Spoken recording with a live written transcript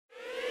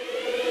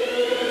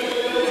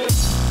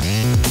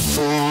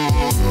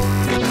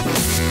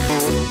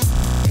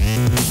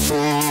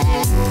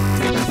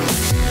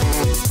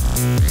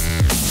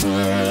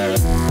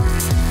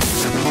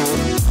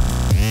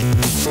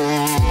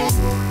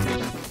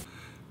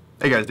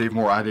Hey guys, Dave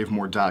Moore,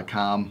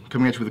 iDaveMoore.com.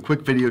 Coming at you with a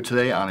quick video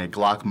today on a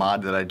Glock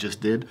mod that I just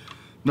did.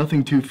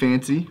 Nothing too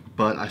fancy,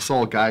 but I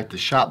saw a guy at the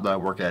shop that I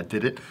work at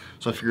did it,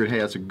 so I figured, hey,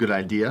 that's a good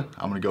idea.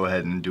 I'm going to go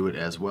ahead and do it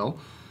as well.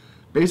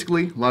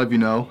 Basically, a lot of you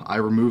know, I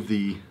removed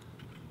the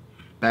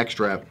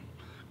backstrap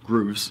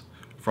grooves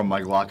from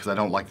my Glock because I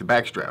don't like the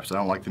backstraps. I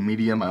don't like the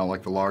medium, I don't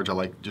like the large, I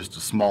like just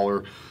a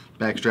smaller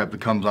backstrap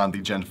that comes on the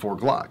Gen 4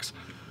 Glocks.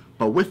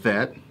 But with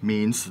that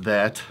means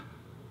that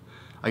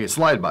I get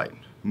slide bite,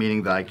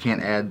 meaning that I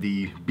can't add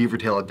the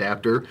Beavertail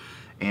adapter,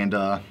 and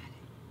I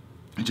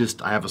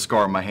have a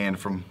scar on my hand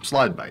from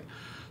slide bite.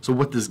 So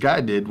what this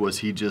guy did was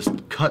he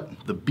just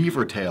cut the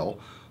Beavertail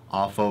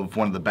off of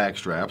one of the back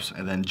straps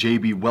and then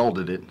JB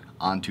welded it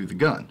onto the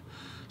gun.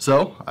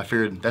 So I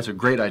figured that's a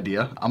great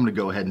idea. I'm going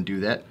to go ahead and do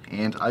that,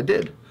 and I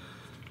did.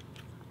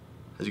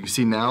 As you can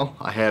see now,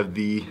 I have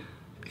the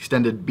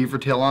extended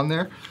Beavertail on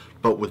there,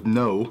 but with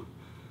no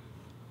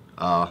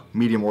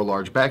medium or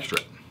large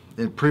backstrap.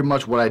 And pretty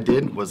much what I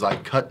did was I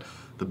cut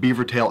the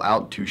Beavertail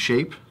out to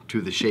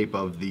the shape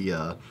of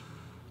the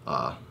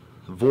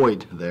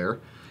void there,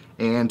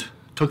 and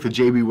took the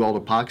JB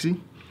Weld epoxy,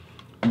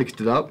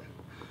 mixed it up,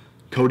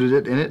 coated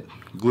it in it,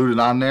 glued it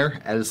on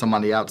there, added some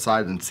on the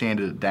outside, and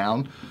sanded it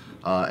down.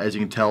 As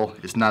you can tell,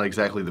 it's not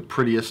exactly the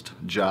prettiest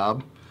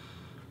job,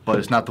 but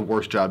it's not the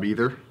worst job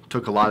either.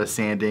 Took a lot of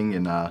sanding,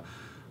 and I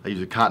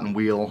used a cotton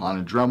wheel on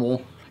a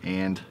Dremel,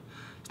 and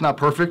it's not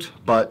perfect,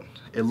 but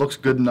it looks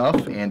good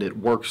enough and it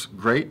works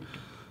great.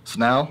 So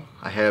now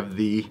I have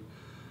the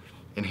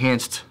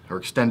enhanced or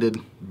extended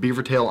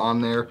Beavertail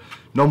on there,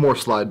 no more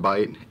slide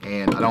bite,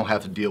 and I don't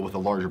have to deal with the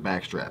larger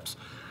back straps.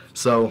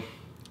 So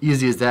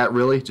easy as that,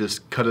 really.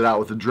 Just cut it out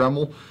with a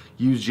Dremel,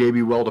 use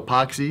JB Weld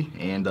epoxy,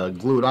 and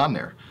glue it on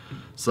there.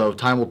 So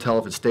time will tell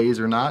if it stays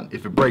or not.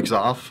 If it breaks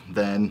off,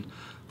 then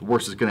the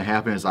worst that's going to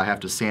happen is I have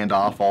to sand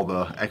off all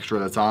the extra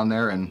that's on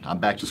there, and I'm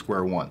back to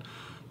square one.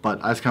 But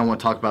I just kind of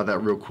want to talk about that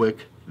real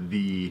quick.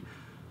 The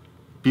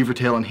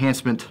Beavertail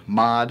Enhancement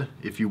mod,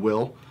 if you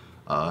will,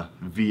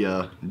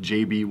 via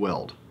JB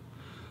Weld.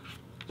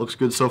 Looks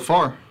good so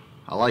far.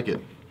 I like it.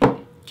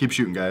 Keep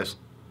shooting, guys.